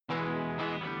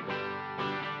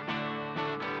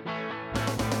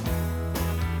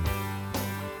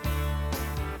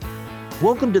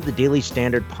Welcome to the Daily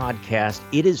Standard Podcast.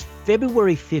 It is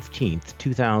February 15th,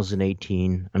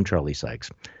 2018. I'm Charlie Sykes.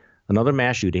 Another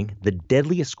mass shooting, the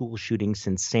deadliest school shooting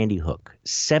since Sandy Hook.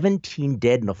 17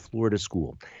 dead in a Florida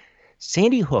school.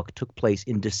 Sandy Hook took place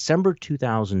in December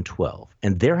 2012,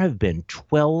 and there have been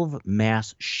 12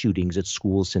 mass shootings at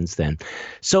schools since then.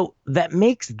 So that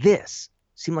makes this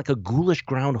seem like a ghoulish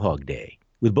Groundhog Day,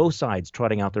 with both sides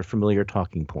trotting out their familiar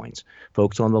talking points.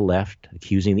 Folks on the left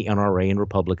accusing the NRA and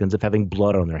Republicans of having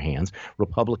blood on their hands,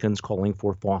 Republicans calling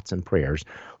for thoughts and prayers.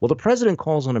 Well, the president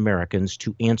calls on Americans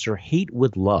to answer hate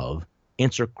with love,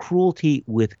 answer cruelty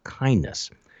with kindness.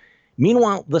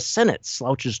 Meanwhile, the Senate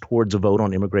slouches towards a vote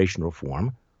on immigration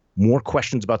reform. More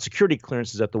questions about security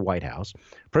clearances at the White House.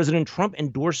 President Trump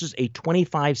endorses a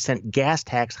 25-cent gas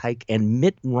tax hike, and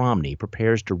Mitt Romney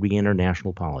prepares to re-enter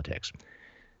national politics.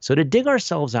 So to dig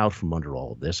ourselves out from under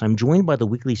all of this, I'm joined by the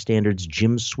Weekly Standard's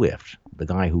Jim Swift, the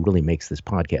guy who really makes this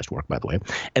podcast work, by the way,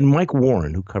 and Mike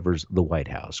Warren, who covers the White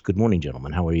House. Good morning,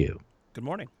 gentlemen. How are you? Good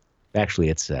morning. Actually,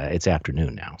 it's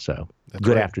afternoon now, so That's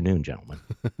good right. afternoon, gentlemen.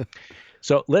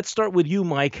 So let's start with you,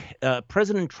 Mike.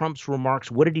 President Trump's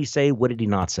remarks, what did he say? What did he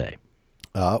not say?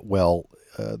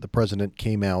 The president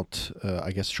came out, I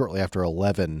guess, shortly after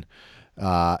 11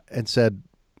 and said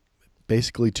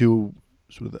basically to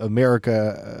sort of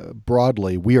America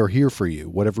broadly, we are here for you.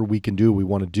 Whatever we can do, we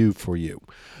want to do for you.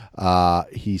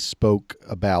 He spoke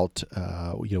about,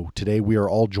 today we are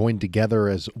all joined together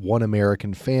as one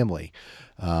American family.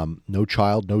 No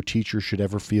child, no teacher should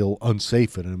ever feel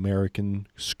unsafe in an American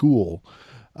school.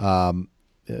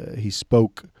 He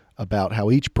spoke about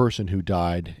how each person who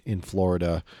died in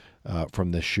Florida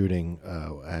from this shooting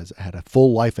has had a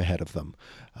full life ahead of them.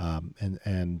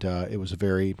 And it was a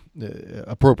very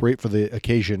appropriate for the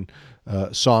occasion,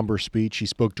 somber speech. He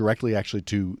spoke directly actually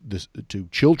to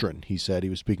children. He said he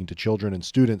was speaking to children and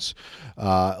students,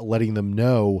 letting them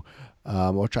know,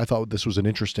 which I thought this was an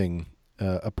interesting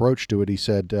approach to it. He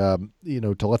said, to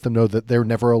let them know that they're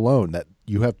never alone, that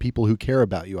you have people who care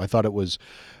about you. I thought it was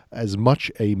as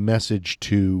much a message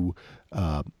to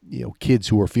kids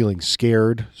who are feeling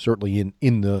scared, certainly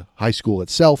in the high school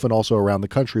itself and also around the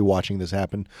country watching this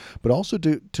happen, but also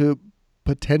to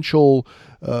potential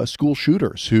school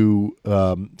shooters who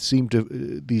seem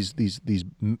to these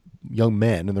young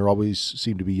men, and there always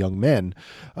seem to be young men.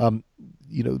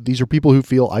 These are people who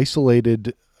feel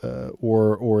isolated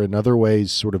or in other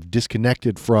ways sort of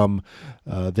disconnected from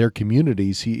their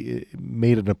communities. He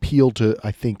made an appeal to,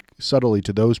 I think, subtly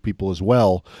to those people as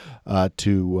well,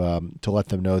 to let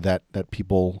them know that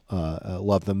people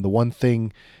love them. The one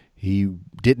thing he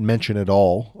didn't mention at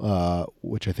all,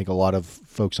 which I think a lot of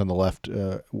folks on the left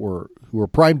who were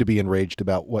primed to be enraged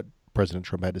about what President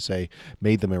Trump had to say,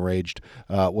 made them enraged,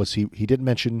 was he didn't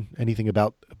mention anything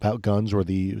about guns or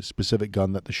the specific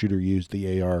gun that the shooter used,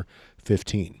 the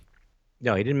AR-15.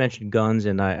 No, he didn't mention guns,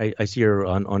 and I see here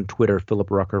on Twitter,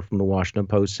 Philip Rucker from the Washington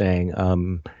Post saying,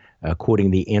 quoting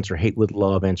the answer hate with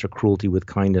love, answer cruelty with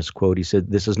kindness quote, he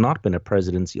said, "This has not been a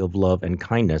presidency of love and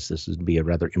kindness. This would be a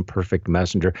rather imperfect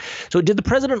messenger." So did the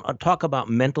president talk about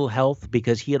mental health?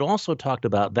 Because he had also talked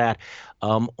about that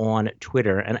on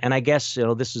Twitter. And I guess,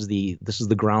 this is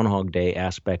the Groundhog Day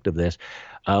aspect of this.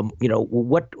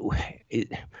 What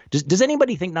does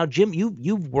anybody think now, Jim,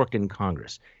 you've worked in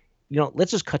Congress.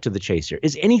 Let's just cut to the chase here.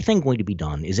 Is anything going to be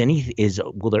done?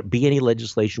 Will there be any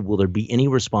legislation? Will there be any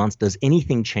response? Does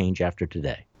anything change after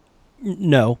today?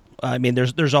 No, I mean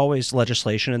there's always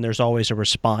legislation and there's always a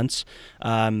response,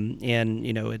 it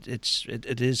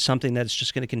is something that's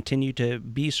just going to continue to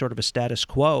be sort of a status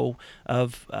quo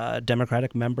of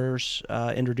Democratic members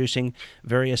introducing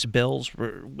various bills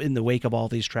in the wake of all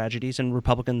these tragedies, and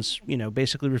Republicans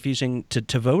basically refusing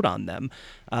to vote on them.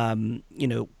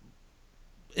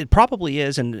 It probably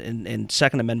is, and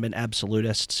Second Amendment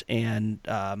absolutists and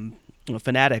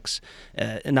fanatics,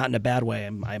 and not in a bad way.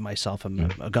 I myself am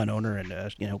a gun owner, and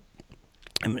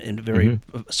I'm very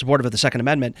supportive of the Second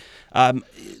Amendment.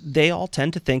 They all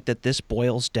tend to think that this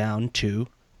boils down to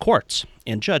courts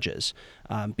and judges,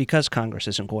 because Congress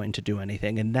isn't going to do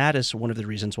anything. And that is one of the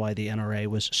reasons why the NRA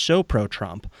was so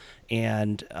pro-Trump,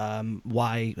 and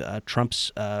why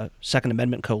Trump's Second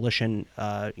Amendment coalition,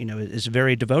 is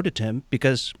very devoted to him,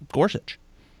 because Gorsuch.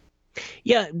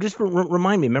 Yeah, just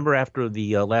remind me. Remember, after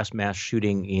the last mass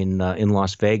shooting in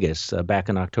Las Vegas back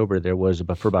in October, there was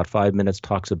for about 5 minutes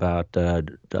talk about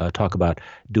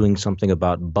doing something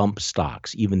about bump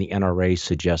stocks. Even the NRA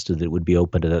suggested that it would be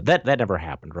open to that. That never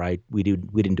happened, right? We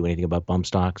didn't do anything about bump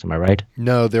stocks. Am I right?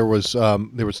 No, there was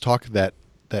talk that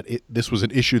this was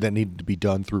an issue that needed to be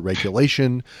done through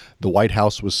regulation. The White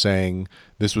House was saying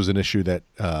this was an issue that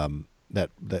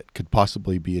that could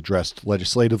possibly be addressed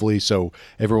legislatively. So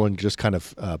everyone just kind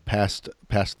of passed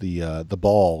the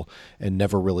ball and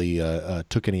never really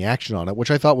took any action on it,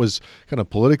 which I thought was kind of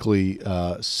politically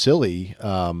silly.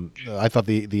 I thought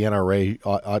the NRA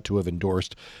ought to have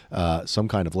endorsed some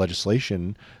kind of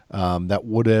legislation that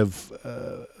would have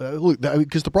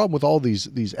because the problem with all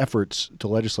these efforts to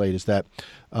legislate is that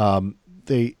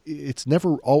it's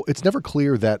never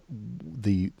clear that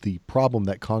the problem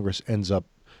that Congress ends up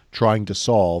trying to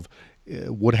solve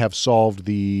would have solved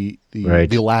the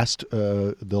last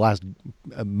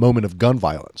moment of gun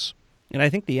violence. And I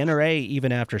think the NRA,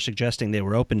 even after suggesting they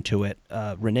were open to it,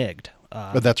 reneged.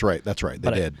 But that's right. They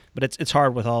did. But it's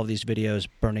hard with all of these videos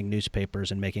burning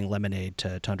newspapers and making lemonade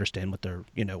to understand what they're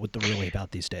really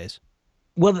about these days.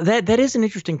 Well, that is an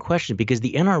interesting question, because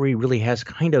the NRA really has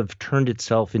kind of turned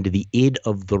itself into the id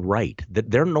of the right.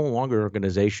 That they're no longer an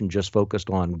organization just focused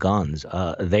on guns.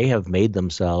 They have made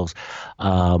themselves,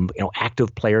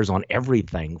 active players on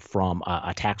everything from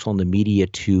attacks on the media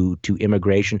to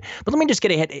immigration. But let me just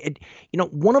get ahead.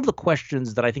 One of the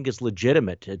questions that I think is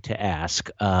legitimate to ask,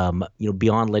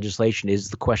 beyond legislation,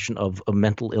 is the question of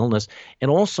mental illness, and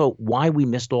also why we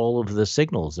missed all of the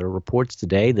signals. There are reports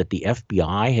today that the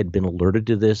FBI had been alerted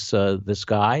to this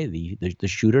guy, the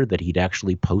shooter, that he'd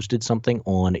actually posted something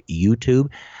on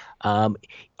YouTube.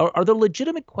 Are there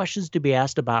legitimate questions to be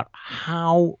asked about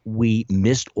how we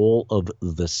missed all of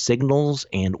the signals,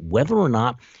 and whether or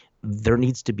not there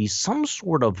needs to be some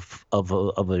sort of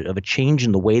a change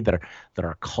in the way that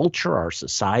our culture, our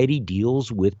society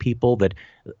deals with people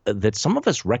that some of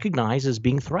us recognize as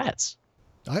being threats?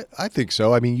 I think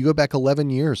so. I mean, you go back 11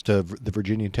 years to the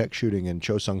Virginia Tech shooting, and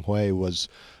Cho Sung-hui was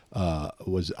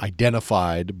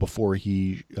identified before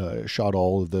he shot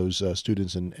all of those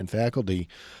students and faculty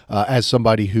as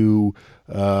somebody who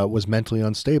was mentally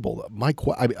unstable.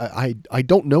 I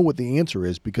don't know what the answer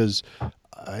is, because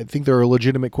I think there are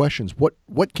legitimate questions.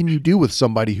 What can you do with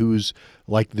somebody who's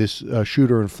like this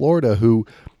shooter in Florida, who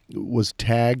was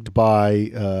tagged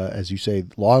by, as you say,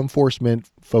 law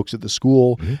enforcement, folks at the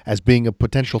school, as being a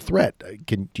potential threat?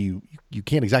 You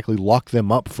can't exactly lock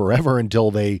them up forever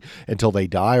until they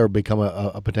die or become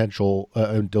a potential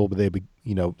until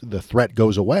the threat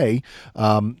goes away.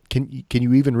 Can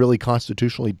you even really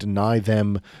constitutionally deny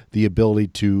them the ability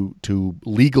to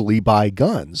legally buy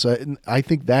guns? I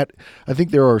think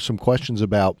there are some questions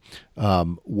about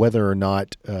whether or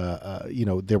not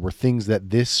there were things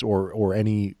that this or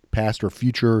any past or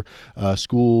future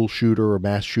school shooter or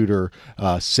mass shooter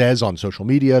says on social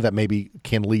media that maybe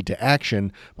can lead to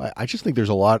action. I just think there's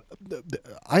a lot.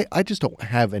 I just don't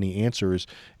have any answers.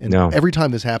 And every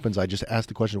time this happens, I just ask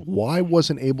the question: why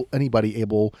wasn't anybody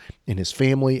able in his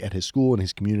family, at his school, in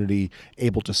his community,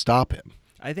 able to stop him?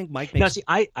 I think Mike makes. Now, see,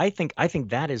 I think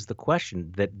that is the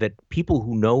question, that people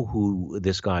who know who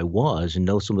this guy was and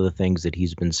know some of the things that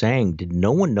he's been saying, did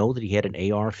no one know that he had an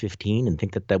AR-15 and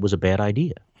think that was a bad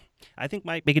idea? I think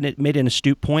Mike made an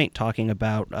astute point talking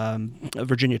about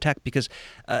Virginia Tech, because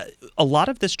a lot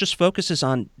of this just focuses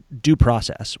on due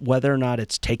process, whether or not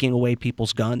it's taking away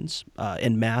people's guns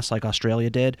en masse like Australia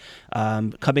did,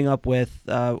 coming up with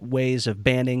ways of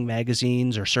banning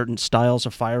magazines or certain styles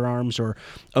of firearms, or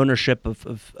ownership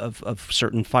of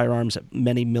certain firearms that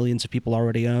many millions of people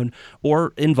already own,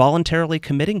 or involuntarily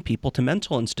committing people to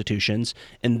mental institutions,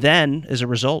 and then as a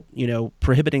result,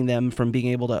 prohibiting them from being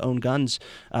able to own guns.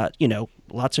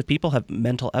 Lots of people have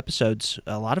mental episodes.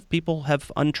 A lot of people have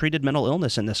untreated mental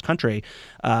illness in this country.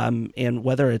 And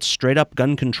whether it's straight up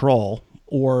gun control,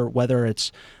 or whether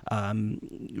it's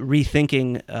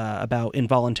rethinking about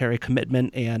involuntary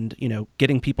commitment and,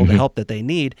 getting people the help that they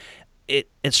need, it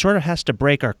sort of has to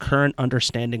break our current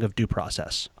understanding of due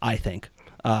process, I think.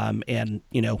 That's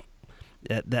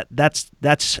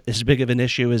as big of an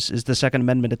issue as the Second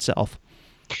Amendment itself.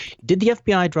 Did the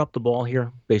FBI drop the ball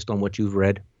here, based on what you've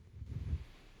read?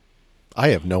 I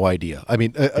have no idea. I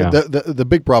mean, the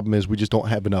big problem is we just don't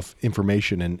have enough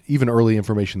information, and even early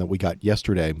information that we got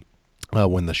yesterday,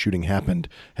 when the shooting happened,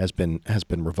 has been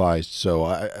revised. So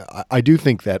I do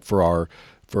think that for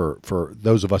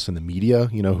those of us in the media,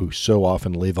 who so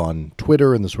often live on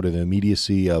Twitter and the sort of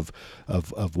immediacy of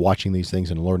watching these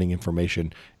things and learning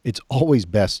information, it's always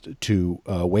best to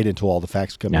wait until all the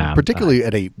facts come in, particularly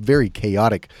at a very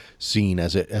chaotic scene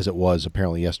as it was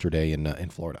apparently yesterday in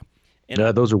Florida.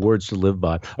 Those are words to live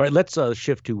by. All right, let's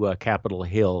shift to Capitol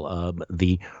Hill.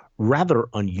 The rather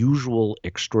unusual,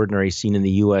 extraordinary scene in the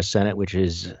U.S. Senate, which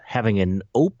is having an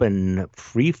open,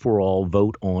 free-for-all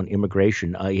vote on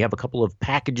immigration. You have a couple of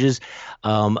packages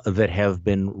that have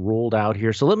been rolled out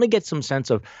here. So let me get some sense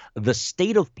of the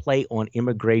state of play on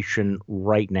immigration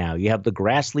right now. You have the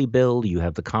Grassley bill, you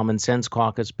have the Common Sense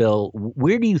Caucus bill.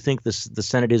 Where do you think the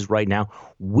Senate is right now?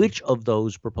 Which of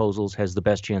those proposals has the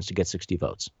best chance to get 60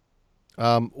 votes?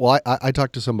 Well, I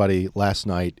talked to somebody last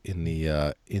night in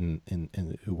the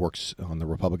in who works on the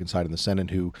Republican side in the Senate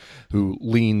who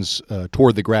leans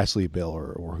toward the Grassley bill,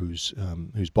 or whose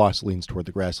boss leans toward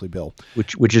the Grassley bill,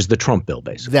 which is the Trump bill,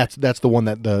 basically. That's the one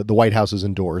that the White House has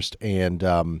endorsed, and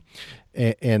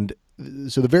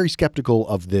so they're very skeptical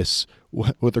of this,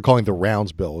 what they're calling the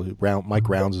Rounds bill. Mike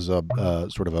Rounds is a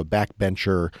sort of a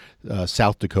backbencher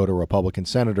South Dakota Republican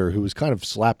senator who was kind of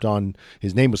slapped on.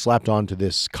 His name was slapped on to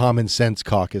this Common Sense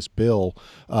Caucus bill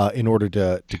in order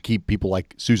to keep people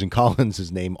like Susan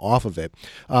Collins' name off of it.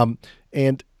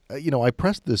 I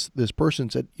pressed this person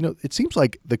and said, it seems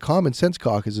like the Common Sense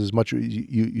Caucus, as much as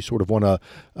you sort of want to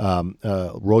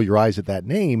roll your eyes at that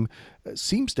name,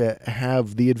 seems to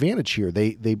have the advantage here.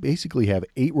 They basically have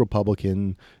 8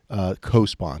 Republican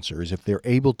co-sponsors. If they're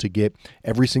able to get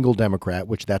every single Democrat,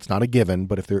 which that's not a given,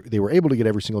 but if they were able to get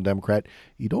every single Democrat,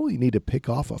 you'd only need to pick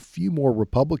off a few more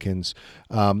Republicans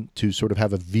to sort of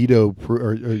have a veto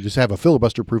or just have a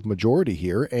filibuster-proof majority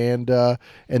here. And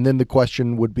then the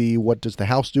question would be, what does the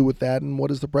House do with that, and what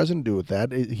does the president do with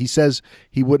that? He says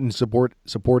he wouldn't support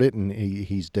it, and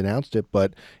he's denounced it.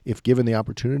 But if given the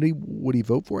opportunity, would he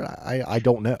vote for it? I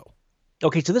don't know.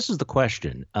 Okay, so this is the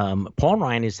question. Paul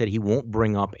Ryan has said he won't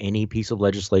bring up any piece of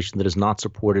legislation that is not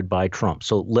supported by Trump.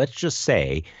 So let's just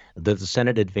say that the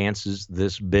Senate advances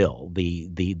this bill,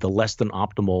 the less than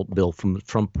optimal bill from the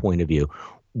Trump point of view.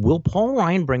 Will Paul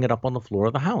Ryan bring it up on the floor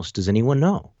of the House? Does anyone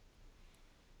know?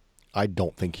 I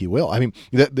don't think he will. I mean,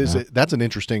 that's an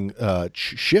interesting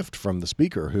shift from the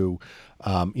speaker who,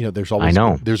 there's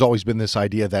always been this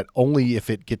idea that only if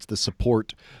it gets the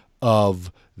support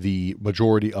of the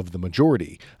majority of the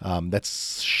majority.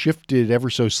 That's shifted ever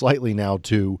so slightly now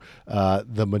to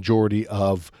the majority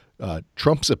of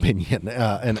Trump's opinion,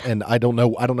 and I don't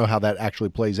know how that actually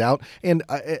plays out, and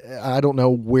I don't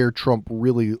know where Trump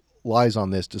really lies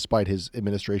on this, despite his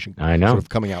administration sort of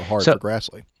coming out hard for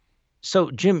Grassley.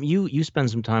 So, Jim, you spend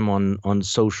some time on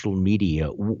social media.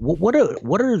 What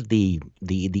are the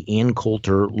Ann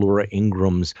Coulter, Laura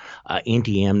Ingram's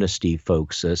anti-amnesty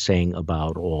folks saying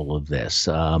about all of this?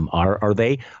 Are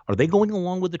they going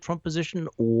along with the Trump position,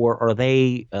 or are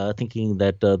they thinking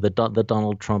that that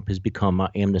Donald Trump has become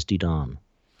Amnesty Don?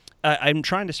 I'm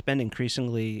trying to spend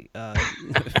increasingly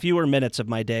fewer minutes of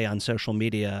my day on social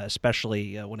media,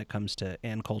 especially when it comes to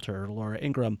Ann Coulter or Laura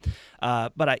Ingraham.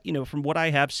 But from what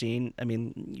I have seen, I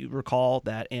mean, you recall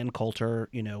that Ann Coulter,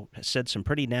 has said some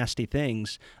pretty nasty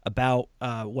things about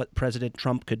what President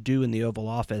Trump could do in the Oval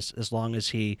Office as long as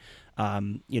he,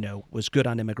 was good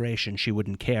on immigration. She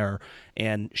wouldn't care,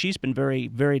 and she's been very,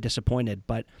 very disappointed.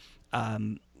 But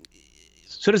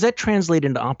so does that translate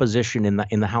into opposition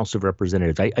in the House of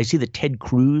Representatives? I see that Ted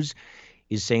Cruz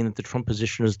is saying that the Trump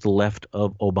position is the left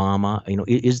of Obama.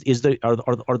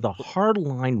 Are the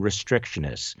hardline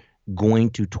restrictionists going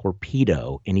to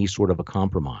torpedo any sort of a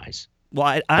compromise?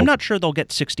 Well, I'm not sure they'll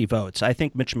get 60 votes. I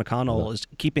think Mitch McConnell is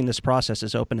keeping this process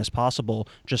as open as possible,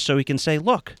 just so he can say,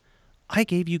 look, I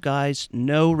gave you guys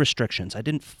no restrictions. I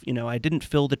didn't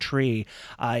fill the tree.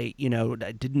 I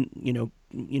didn't,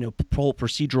 pull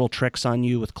procedural tricks on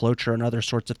you with cloture and other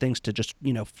sorts of things to just,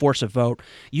 force a vote.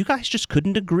 You guys just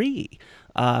couldn't agree.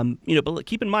 But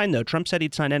keep in mind, though, Trump said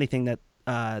he'd sign anything that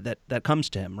comes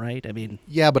to him, right? I mean,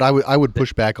 yeah, but I would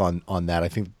push back on that. I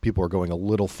think people are going a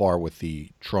little far with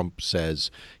the Trump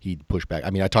says he'd push back. I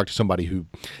mean, I talked to somebody who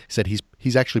said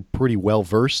he's actually pretty well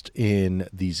versed in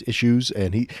these issues,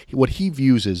 and what he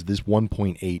views is this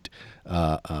 1.8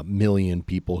 million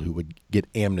people who would get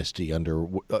amnesty under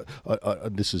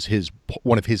this is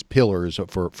one of his pillars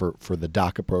for the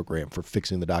DACA program, for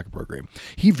fixing the DACA program.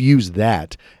 He views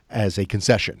that as a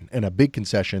concession, and a big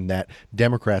concession that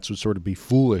Democrats would sort of be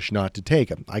foolish not to take.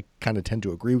 I kind of tend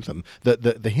to agree with him.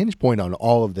 The hinge point on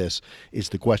all of this is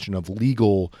the question of the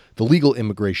legal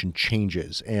immigration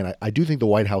changes, and I do think the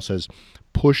White House has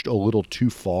pushed a little too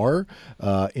far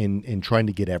in trying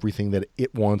to get everything that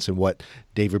it wants and what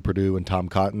David Perdue and Tom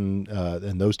Cotton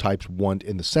and those types want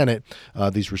in the Senate,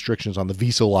 these restrictions on the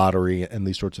visa lottery and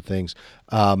these sorts of things.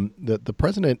 The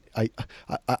president,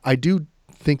 I do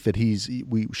think that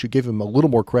we should give him a little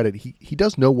more credit. He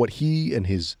does know what he and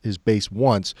his base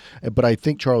wants, but I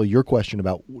think, Charlie, your question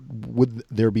about would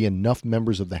there be enough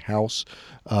members of the House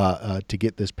to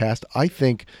get this passed? I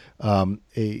think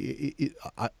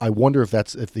I wonder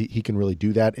if he can really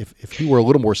do that. If he were a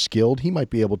little more skilled, he might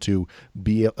be able to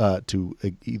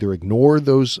either ignore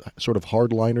those sort of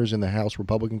hardliners in the House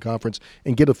Republican conference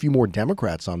and get a few more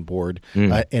Democrats on board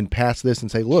and pass this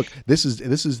and say, look, this is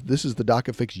the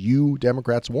DACA fix you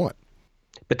Democrats want.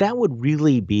 But that would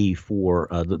really be for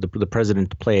the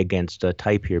president to play against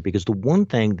type here, because the one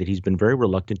thing that he's been very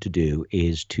reluctant to do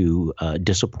is to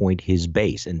disappoint his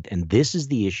base, and this is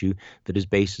the issue that his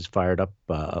base is fired up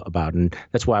about, and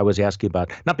that's why I was asking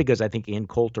about, not because I think Ann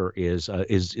Coulter is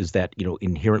that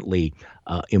inherently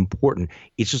important.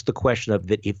 It's just the question of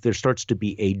that if there starts to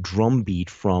be a drumbeat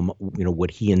from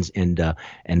what he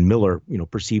and Miller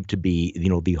perceive to be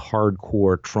the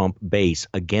hardcore Trump base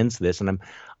against this, and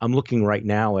I'm looking right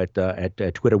now at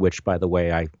Twitter, which, by the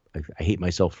way, I hate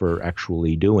myself for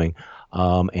actually doing.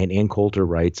 And Ann Coulter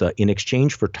writes, in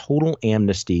exchange for total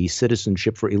amnesty,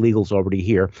 citizenship for illegals already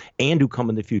here and who come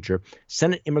in the future,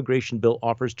 Senate immigration bill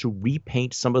offers to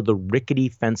repaint some of the rickety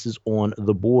fences on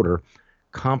the border.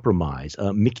 Compromise.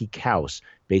 Mickey Kaus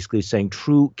basically saying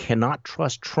True cannot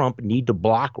trust Trump, need to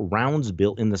block Rounds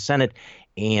bill in the Senate,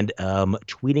 and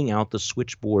tweeting out the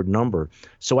switchboard number.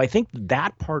 So I think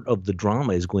that part of the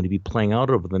drama is going to be playing out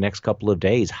over the next couple of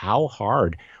days. How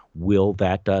hard will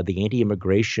that the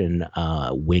anti-immigration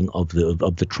wing of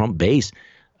the Trump base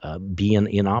be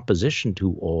in opposition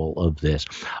to all of this?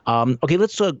 Okay,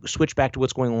 let's switch back to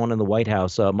what's going on in the White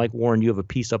House. Mike Warren, you have a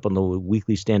piece up on the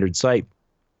Weekly Standard site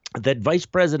that Vice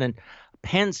President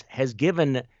Pence has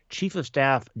given Chief of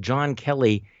Staff John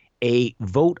Kelly a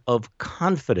vote of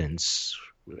confidence,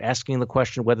 asking the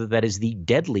question whether that is the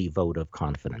deadly vote of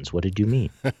confidence. What did you mean?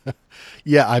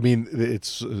 Yeah, I mean,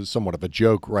 it's somewhat of a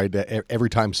joke, right? Every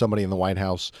time somebody in the White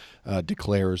House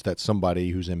declares that somebody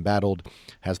who's embattled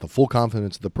has the full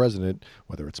confidence of the president,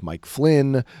 whether it's Mike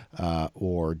Flynn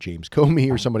or James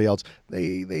Comey or somebody else,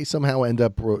 they somehow end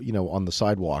up, on the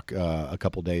sidewalk a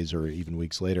couple days or even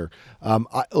weeks later.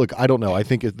 I don't know. I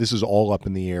think this is all up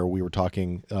in the air. We were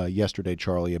talking yesterday,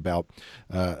 Charlie, about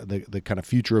the kind of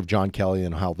future of John Kelly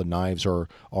and how the knives are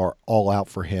all out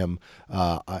for him.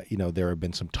 There have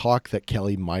been some talk that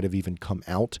Kelly might have even come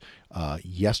out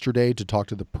yesterday to talk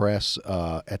to the press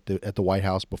at the White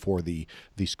House before the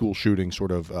school shooting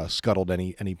sort of scuttled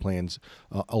any plans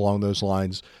along those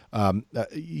lines.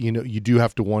 You do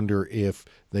have to wonder if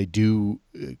they do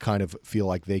kind of feel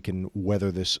like they can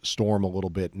weather this storm a little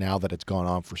bit now that it's gone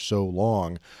on for so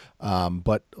long.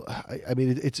 But I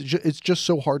mean, it's just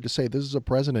so hard to say. This is a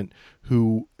president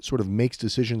who sort of makes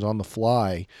decisions on the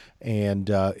fly, and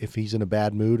if he's in a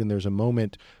bad mood and there's a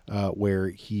moment where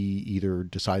he either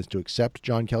decides to accept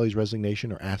John Kelly's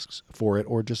resignation or asks for it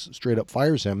or just straight up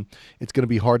fires him, it's going to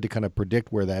be hard to kind of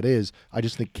predict where that is. I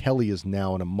just think Kelly is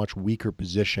now in a much weaker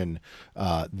position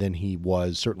than he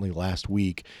was certainly last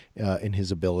week in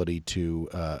his ability to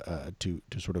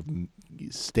sort of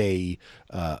stay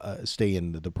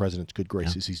in the president's good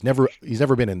graces. Yeah. He's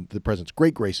never been in the president's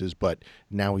great graces, but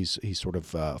now he's sort of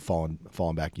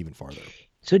fallen back even farther.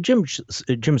 So Jim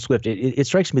Swift, it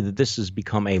strikes me that this has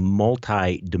become a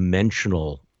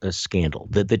multi-dimensional scandal.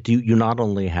 That you not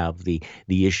only have the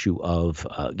issue of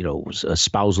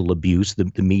spousal abuse,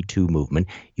 the Me Too movement.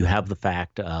 You have the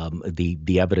fact,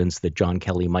 the evidence that John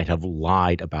Kelly might have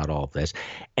lied about all of this,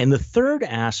 and the third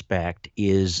aspect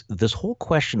is this whole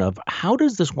question of how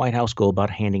does this White House go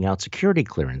about handing out security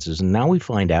clearances? And now we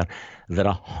find out that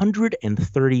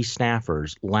 130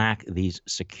 staffers lack these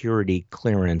security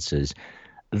clearances.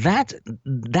 That's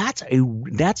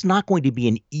not going to be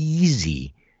an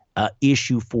easy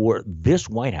issue for this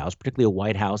White House, particularly a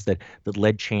White House that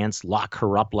led Chance lock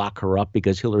her up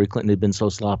because Hillary Clinton had been so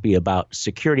sloppy about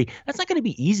security. That's not going to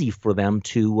be easy for them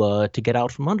to get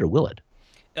out from under, will it?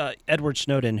 Edward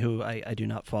Snowden, who I do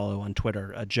not follow on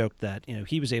Twitter, joked that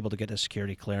he was able to get a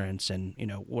security clearance, and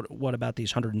what about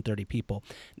these 130 people?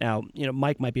 Now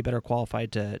Mike might be better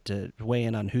qualified to weigh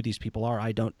in on who these people are.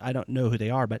 I don't know who they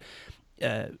are, but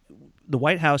the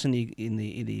White House in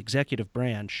the executive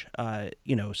branch,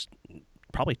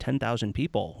 probably 10,000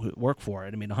 people who work for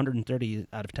it. I mean, 130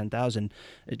 out of 10,000.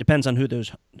 It depends on who those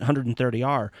 130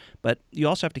 are. But you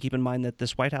also have to keep in mind that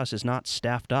this White House is not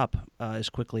staffed up as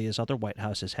quickly as other White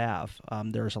Houses have.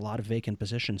 There's a lot of vacant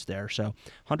positions there. So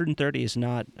 130 is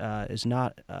not as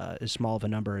small of a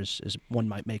number as one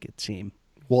might make it seem.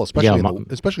 Well,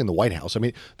 especially in the White House. I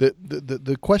mean,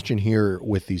 the question here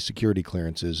with these security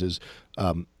clearances is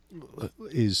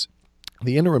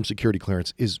the interim security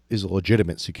clearance is a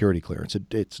legitimate security clearance.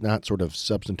 It's not sort of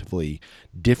substantively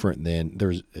different than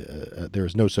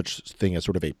there's no such thing as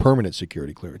sort of a permanent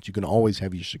security clearance. You can always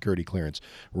have your security clearance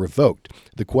revoked.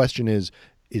 The question is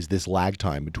this lag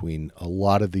time between a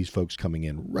lot of these folks coming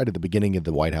in right at the beginning of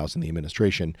the White House and the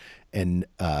administration and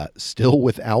still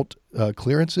without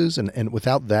clearances and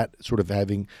without that sort of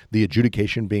having the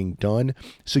adjudication being done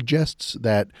suggests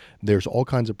that there's all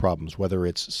kinds of problems, whether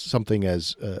it's something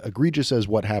as egregious as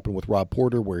what happened with Rob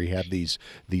Porter, where he had these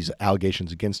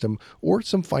allegations against him, or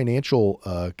some financial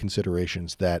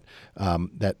considerations that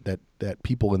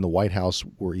people in the White House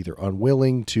were either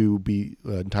unwilling to be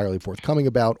entirely forthcoming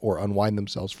about or unwind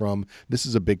themselves from. This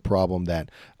is a big problem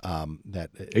that Are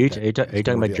you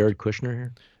talking about Jared Kushner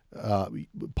here?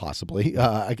 Possibly.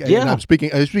 Yeah. And I'm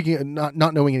speaking not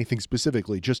knowing anything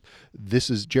specifically. Just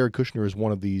Jared Kushner is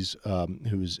one of these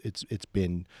who's it's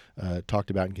been talked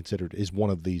about and considered is one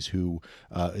of these who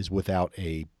is without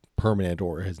a permanent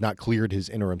or has not cleared his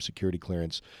interim security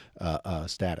clearance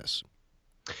status.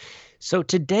 So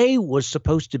today was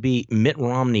supposed to be Mitt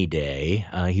Romney Day.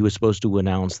 He was supposed to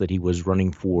announce that he was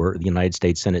running for the United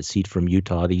States Senate seat from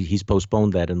Utah. He's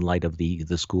postponed that in light of the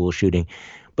school shooting.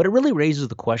 But it really raises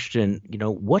the question,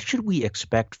 what should we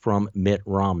expect from Mitt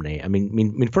Romney? I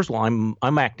mean, first of all,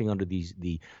 I'm acting under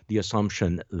the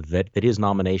assumption that his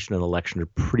nomination and election are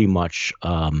pretty much,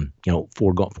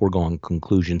 foregone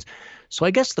conclusions. So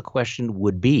I guess the question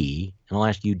would be, and I'll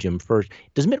ask you, Jim, first,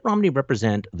 does Mitt Romney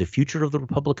represent the future of the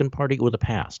Republican Party or the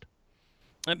past?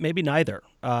 Maybe neither.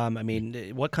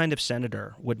 What kind of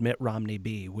senator would Mitt Romney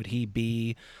be? Would he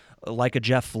be like a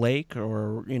Jeff Flake,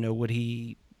 or would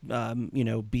he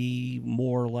be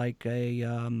more like a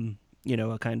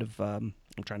kind of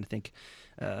I'm trying to think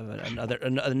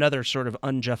another sort of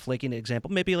un-Jeff Flaking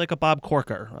example, maybe like a Bob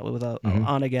Corker with a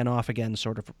on again off again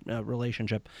sort of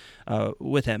relationship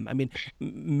with him. I mean,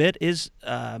 Mitt is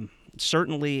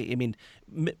certainly. I mean,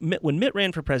 when Mitt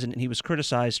ran for president, he was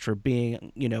criticized for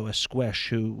being a squish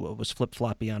who was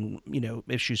flip-floppy on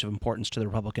issues of importance to the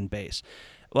Republican base.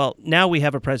 Well, now we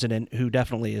have a president who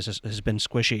definitely has been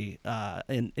squishy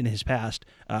in his past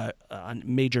on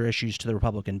major issues to the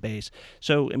Republican base.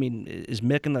 So, I mean, is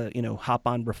Mitt going to hop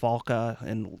on Rafalka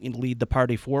and lead the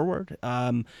party forward,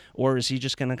 or is he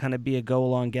just going to kind of be a go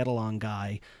along, get along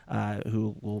guy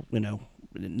who will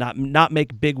not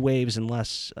make big waves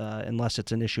unless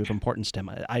it's an issue of importance to him?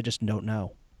 I just don't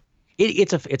know.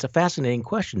 It's a fascinating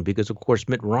question because, of course,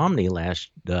 Mitt Romney last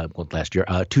year,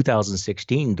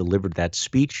 2016, delivered that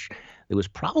speech that was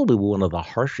probably one of the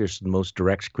harshest and most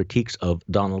direct critiques of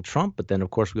Donald Trump. But then, of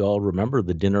course, we all remember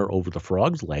the dinner over the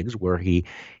frog's legs, where he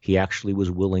actually was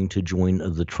willing to join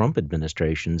the Trump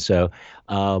administration. So,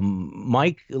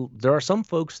 Mike, there are some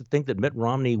folks that think that Mitt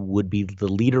Romney would be the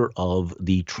leader of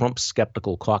the Trump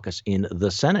skeptical caucus in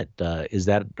the Senate. Is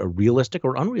that a realistic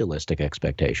or unrealistic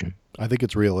expectation? I think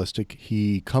it's realistic.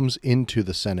 He comes into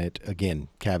the Senate, again,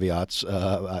 caveats.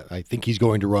 I think he's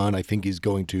going to run. I think he's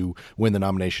going to win the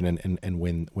nomination and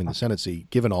win the Senate seat.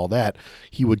 Given all that,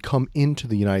 he would come into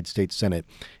the United States Senate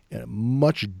in a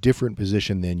much different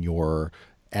position than your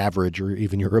average or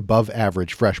even your above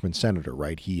average freshman senator,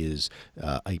 right? He is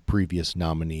a previous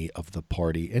nominee of the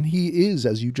party. And he is,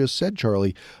 as you just said,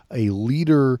 Charlie, a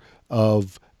leader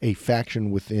of a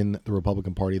faction within the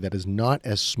Republican Party that is not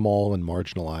as small and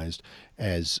marginalized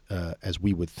as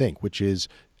we would think, which is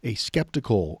a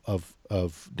skeptical of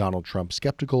Donald Trump,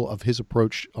 skeptical of his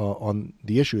approach on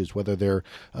the issues, whether they're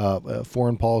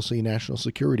foreign policy, national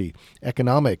security,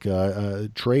 economic,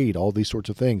 trade, all these sorts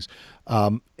of things.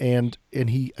 And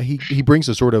he brings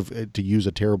a sort of, to use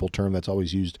a terrible term that's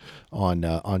always used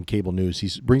on cable news,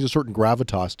 he brings a certain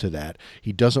gravitas to that.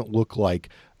 He doesn't look like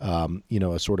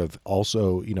a sort of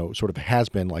also, sort of has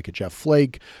been like a Jeff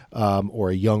Flake or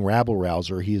a young rabble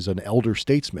rouser. He is an elder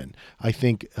statesman. I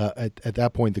think at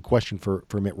that point, the question for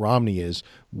Mitt Romney is,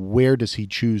 where does he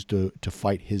choose to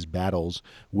fight his battles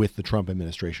with the Trump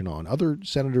administration on? Other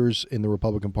senators in the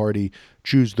Republican Party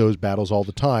choose those battles all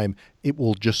the time. It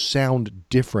will just sound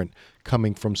different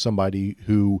coming from somebody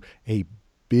who a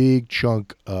big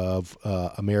chunk of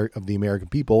the American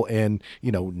people and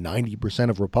 90%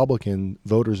 of Republican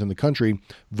voters in the country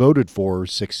voted for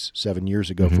 6-7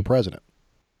 years ago for president.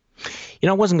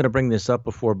 I wasn't going to bring this up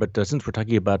before, but since we're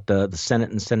talking about the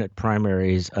Senate and Senate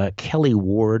primaries, Kelly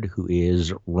Ward, who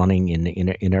is running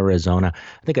in Arizona,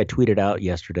 I think I tweeted out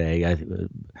yesterday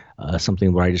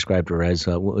something where I described her as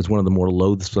was one of the more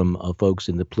loathsome folks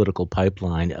in the political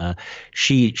pipeline.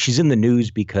 She's in the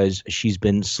news because she's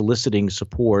been soliciting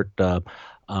support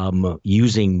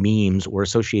using memes or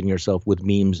associating herself with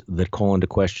memes that call into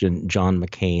question John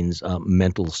McCain's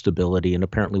mental stability, and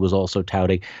apparently was also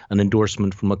touting an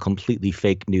endorsement from a completely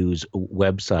fake news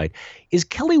website. Is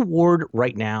Kelly Ward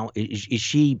right now? Is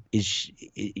she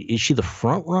the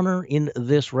front runner in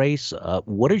this race?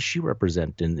 What does she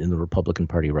represent in the Republican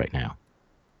Party right now?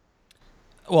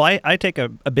 Well, I take a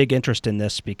big interest in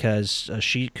this because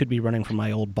she could be running for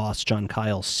my old boss John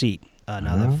Kyle's seat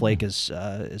now that Flake is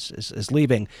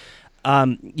leaving.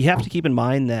 You have to keep in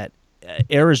mind that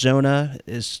Arizona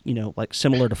is, like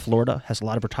similar to Florida, has a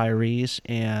lot of retirees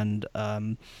and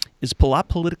is a lot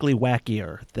politically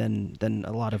wackier than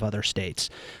a lot of other states.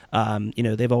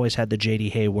 They've always had the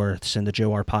J.D. Hayworths and the Joe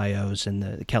Arpaios and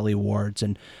the Kelly Wards,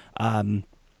 and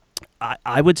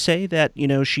I would say that,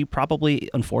 she probably,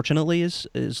 unfortunately,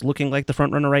 is looking like the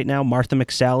front runner right now. Martha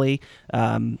McSally,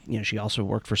 she also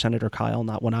worked for Senator Kyle,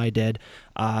 not when I did,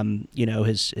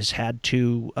 has had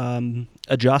to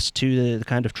adjust to the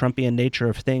kind of Trumpian nature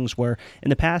of things where in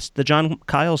the past, the John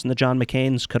Kyles and the John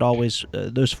McCains could always,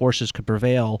 those forces could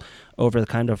prevail over the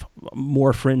kind of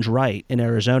more fringe right in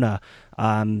Arizona.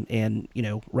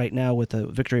 Right now with the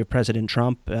victory of President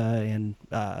Trump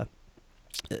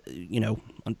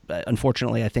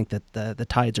unfortunately, I think that the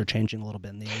tides are changing a little bit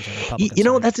in the Arizona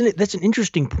Republican side. That's an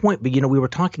interesting point. But we were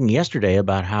talking yesterday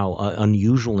about how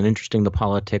unusual and interesting the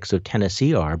politics of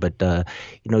Tennessee are. But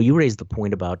you raised the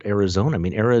point about Arizona. I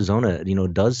mean, Arizona,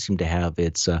 does seem to have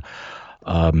its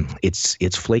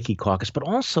flaky caucus, but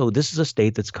also this is a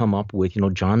state that's come up with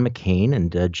John McCain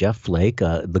and Jeff Flake.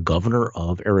 The governor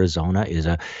of Arizona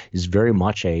is very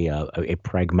much a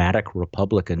pragmatic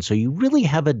Republican. So you really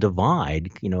have a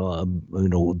divide.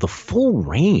 The full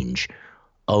range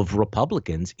of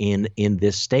Republicans in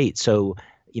this state. So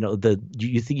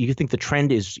you think the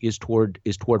trend is toward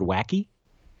wacky?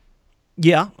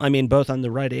 Yeah, I mean both on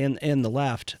the right and the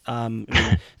left.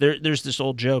 There's this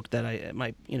old joke that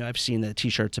I've seen the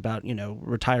T-shirts about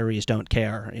retirees don't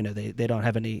care. They don't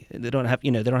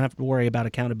have to worry about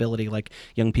accountability like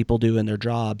young people do in their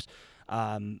jobs.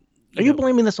 Are you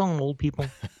blaming this on old people?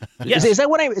 Yes. Is that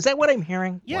what I'm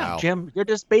hearing? Yeah, wow. Jim, you're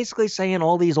just basically saying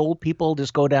all these old people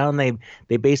just go down.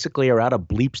 They basically are out of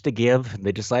bleeps to give. And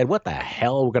they decide, what the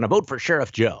hell, we're going to vote for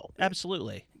Sheriff Joe.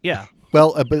 Absolutely. Yeah.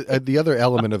 Well, but the other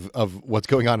element of what's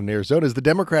going on in Arizona is the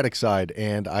Democratic side,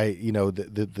 and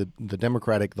the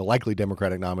likely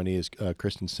Democratic nominee is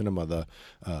Kristen Sinema, the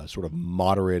sort of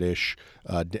moderate-ish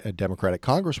Democratic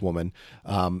Congresswoman,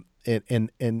 and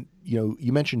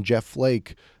you mentioned Jeff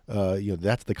Flake.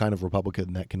 That's the kind of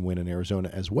Republican that can win in Arizona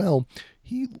as well.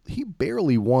 He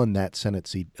barely won that Senate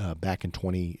seat back in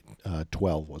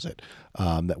 2012, was it?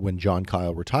 That when John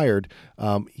Kyle retired,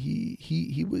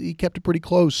 he kept it pretty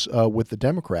close with the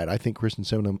Democrat. I think Kristen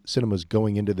Sinema's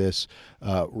going into this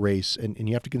race, and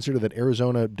you have to consider that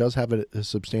Arizona does have a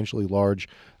substantially large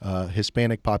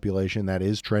Hispanic population that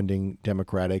is trending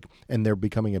Democratic, and they're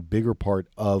becoming a bigger part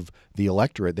of the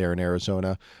electorate there in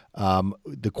Arizona.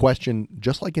 The question,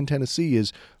 just like in Tennessee,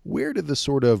 is where did the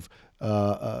sort of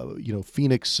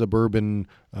Phoenix suburban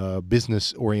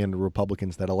business-oriented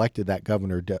Republicans that elected that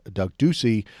governor, Doug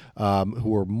Ducey,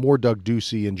 who are more Doug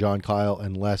Ducey and John Kyle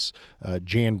and less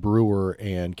Jan Brewer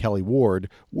and Kelly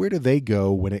Ward, where do they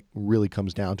go when it really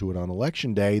comes down to it on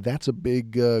Election Day? That's a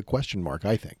big question mark,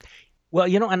 I think. Well,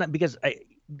 and because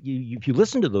if you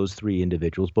listen to those three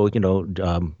individuals, both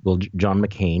John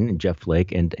McCain and Jeff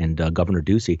Flake and Governor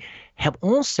Ducey have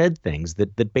all said things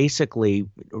that basically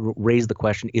raise the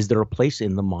question: is there a place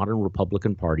in the modern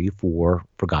Republican Party for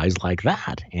guys like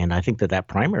that? And I think that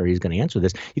primary is going to answer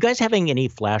this. You guys having any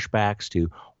flashbacks to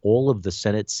all of the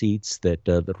Senate seats that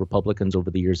Republicans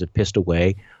over the years have pissed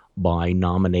away by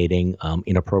nominating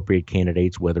inappropriate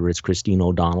candidates, whether it's Christine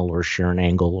O'Donnell or Sharon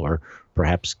Angle or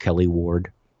perhaps Kelly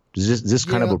Ward? Is this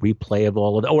kind of a replay of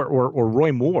all of that, or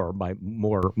Roy Moore by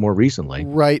more recently?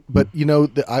 Right, but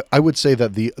I would say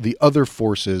that the other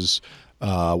forces,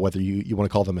 whether you want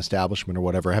to call them establishment or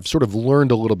whatever, have sort of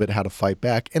learned a little bit how to fight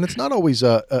back, and it's not always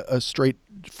a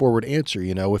straightforward answer.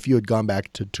 If you had gone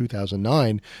back to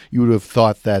 2009, you would have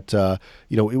thought that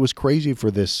it was crazy for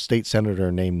this state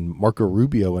senator named Marco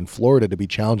Rubio in Florida to be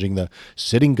challenging the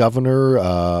sitting governor,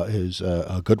 who's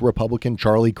a good Republican,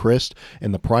 Charlie Crist,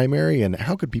 in the primary, and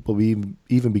how could people even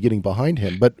be getting behind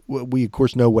him? But we of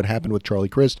course know what happened with Charlie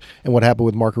Crist and what happened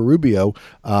with Marco Rubio.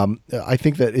 I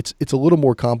think that it's a little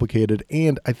more complicated,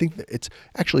 and I think that it's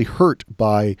actually hurt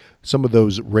by some of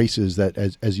those races that,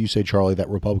 as you say, Charlie, that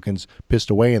Republicans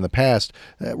pissed away in the past.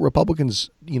 Republicans,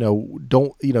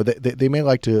 don't, they may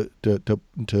like to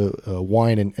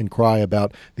whine and cry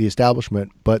about the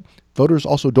establishment, but voters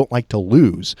also don't like to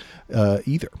lose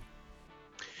either.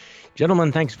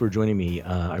 Gentlemen, thanks for joining me.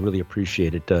 I really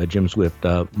appreciate it. Jim Swift,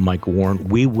 Mike Warren.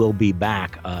 We will be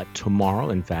back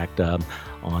tomorrow. In fact,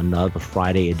 on the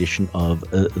Friday edition of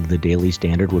the Daily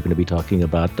Standard, we're going to be talking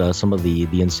about some of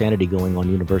the insanity going on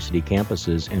university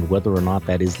campuses and whether or not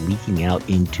that is leaking out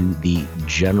into the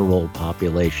general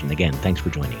population. Again, thanks for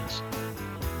joining us.